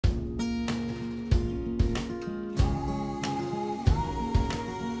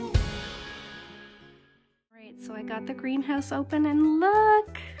I got the greenhouse open and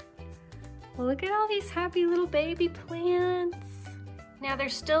look at all these happy little baby plants. Now they're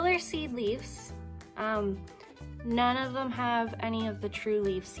still their seed leaves. None of them have any of the true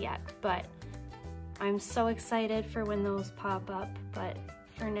leaves yet, but I'm so excited for when those pop up. But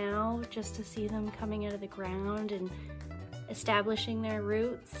for now, just to see them coming out of the ground and establishing their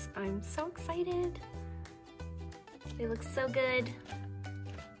roots, I'm so excited. They look so good.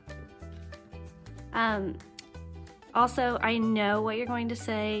 Also, I know what you're going to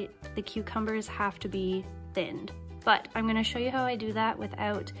say, the cucumbers have to be thinned, but I'm gonna show you how I do that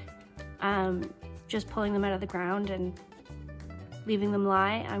without just pulling them out of the ground and leaving them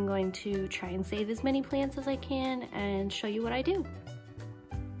lie. I'm going to try and save as many plants as I can and show you what I do.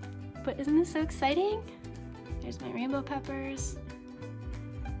 But isn't this so exciting? There's my rainbow peppers.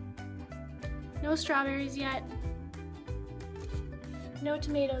 No strawberries yet. No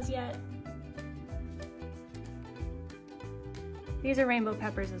tomatoes yet. These are rainbow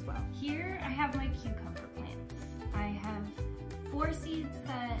peppers as well. Here I have my cucumber plants. I have 4 seeds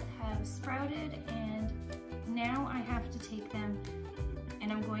that have sprouted, and now I have to take them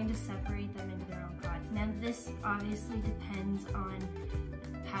and I'm going to separate them into their own pods. Now this obviously depends on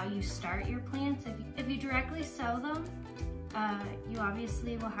how you start your plants. If you directly sow them, you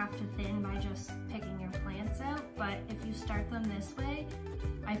obviously will have to thin by just picking your plants out, but if you start them this way,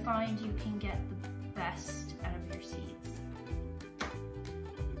 I find you can get the best out of your seeds.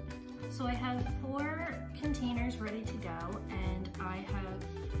 So I have 4 containers ready to go, and I have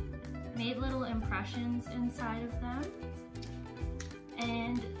made little impressions inside of them.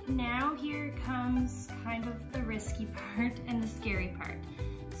 And now here comes kind of the risky part and the scary part.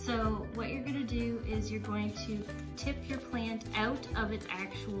 So what you're gonna do is you're going to tip your plant out of its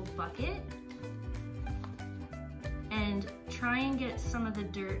actual bucket and try and get some of the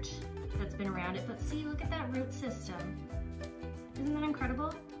dirt that's been around it. But see, look at that root system. Isn't that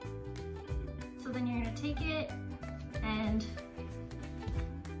incredible? So then you're gonna take it and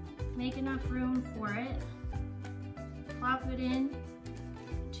make enough room for it, plop it in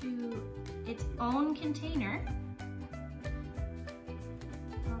to its own container.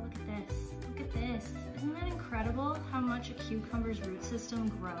 Oh, look at this, look at this. Isn't that incredible how much a cucumber's root system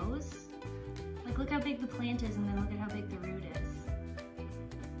grows? Like, look how big the plant is and then look at how big the root is.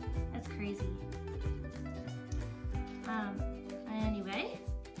 That's crazy. Anyway,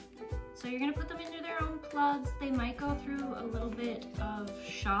 so you're gonna put them into their own plugs. They might go through a little bit of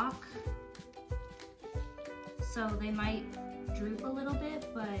shock, so they might droop a little bit,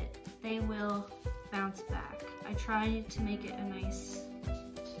 but they will bounce back. I try to make it a nice,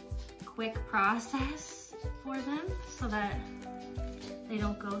 quick process for them so that they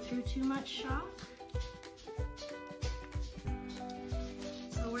don't go through too much shock.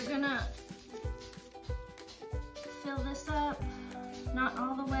 So we're gonna fill this up, not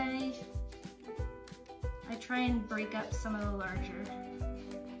all the way. I try and break up some of the larger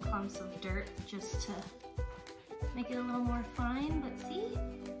clumps of dirt just to make it a little more fine, but see?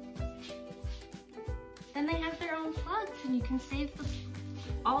 Then they have their own plugs and you can save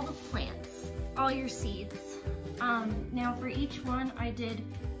all the plants, all your seeds. Now for each one, I did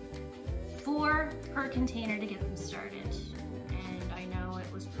 4 per container to get them started. And I know it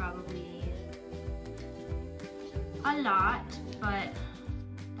was probably a lot, but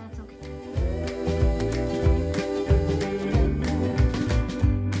that's okay.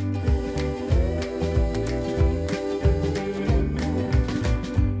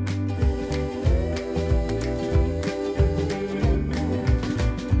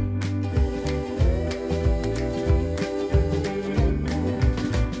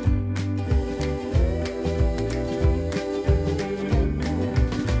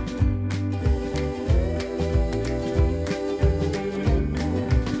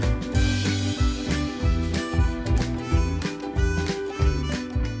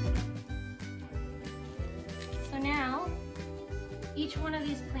 Each one of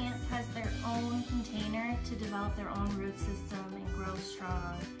these plants has their own container to develop their own root system and grow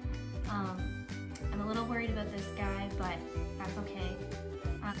strong. I'm a little worried about this guy, but that's okay.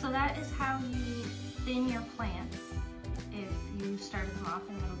 So that is how you thin your plants if you started them off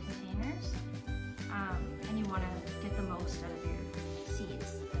in little containers and you want to get the most out of your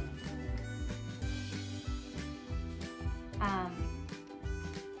seeds.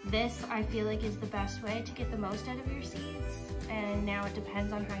 This, I feel like, is the best way to get the most out of your seeds, and now it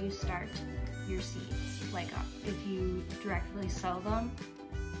depends on how you start your seeds. Like if you directly sow them,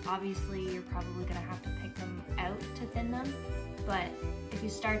 obviously you're probably gonna have to pick them out to thin them, but if you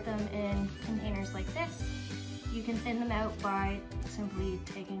start them in containers like this, you can thin them out by simply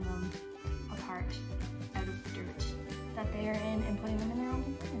taking them apart out of the dirt that they are in and putting them in their own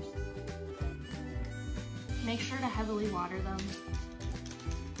containers. Make sure to heavily water them,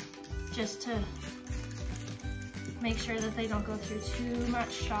 just to make sure that they don't go through too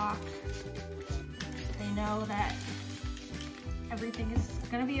much shock. They know that everything is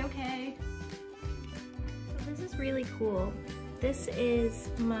gonna be okay. So this is really cool. This is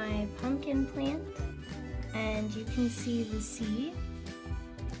my pumpkin plant, and you can see the seed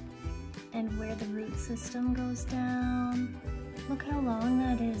and where the root system goes down. Look how long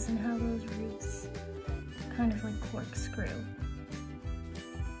that is and how those roots kind of like corkscrew.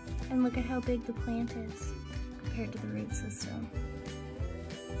 And look at how big the plant is compared to the root system.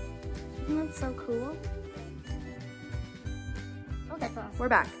 Isn't that so cool? Okay, we're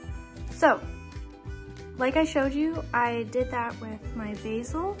back. So, like I showed you, I did that with my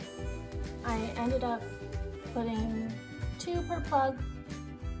basil. I ended up putting 2 per plug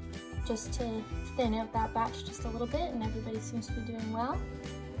just to thin out that batch just a little bit, and everybody seems to be doing well.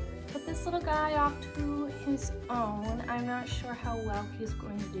 Put this little guy off to his own. I'm not sure how well he's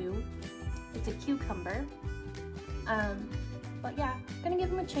going to do. It's a cucumber. But yeah, gonna give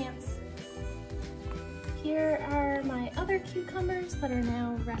him a chance. Here are my other cucumbers that are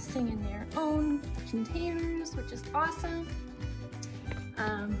now resting in their own containers, which is awesome.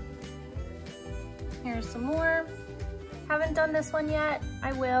 Here's some more. Haven't done this one yet,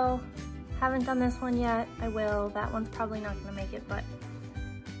 I will. Haven't done this one yet, I will. That one's probably not gonna make it, but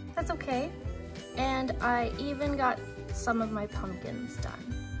that's okay. And I even got some of my pumpkins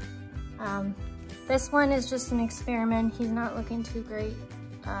done. This one is just an experiment. He's not looking too great,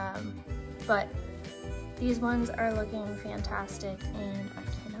 but these ones are looking fantastic and I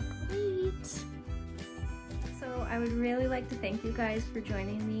cannot wait. So I would really like to thank you guys for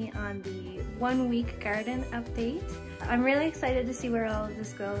joining me on the 1 week garden update. I'm really excited to see where all of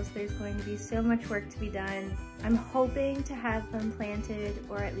this goes. There's going to be so much work to be done. I'm hoping to have them planted,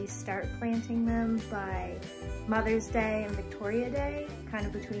 or at least start planting them, by Mother's Day and Victoria Day, kind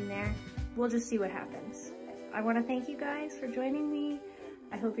of between there. We'll just see what happens. I want to thank you guys for joining me.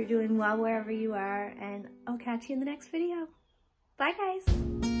 I hope you're doing well wherever you are, and I'll catch you in the next video. Bye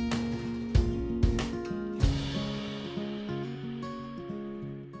guys!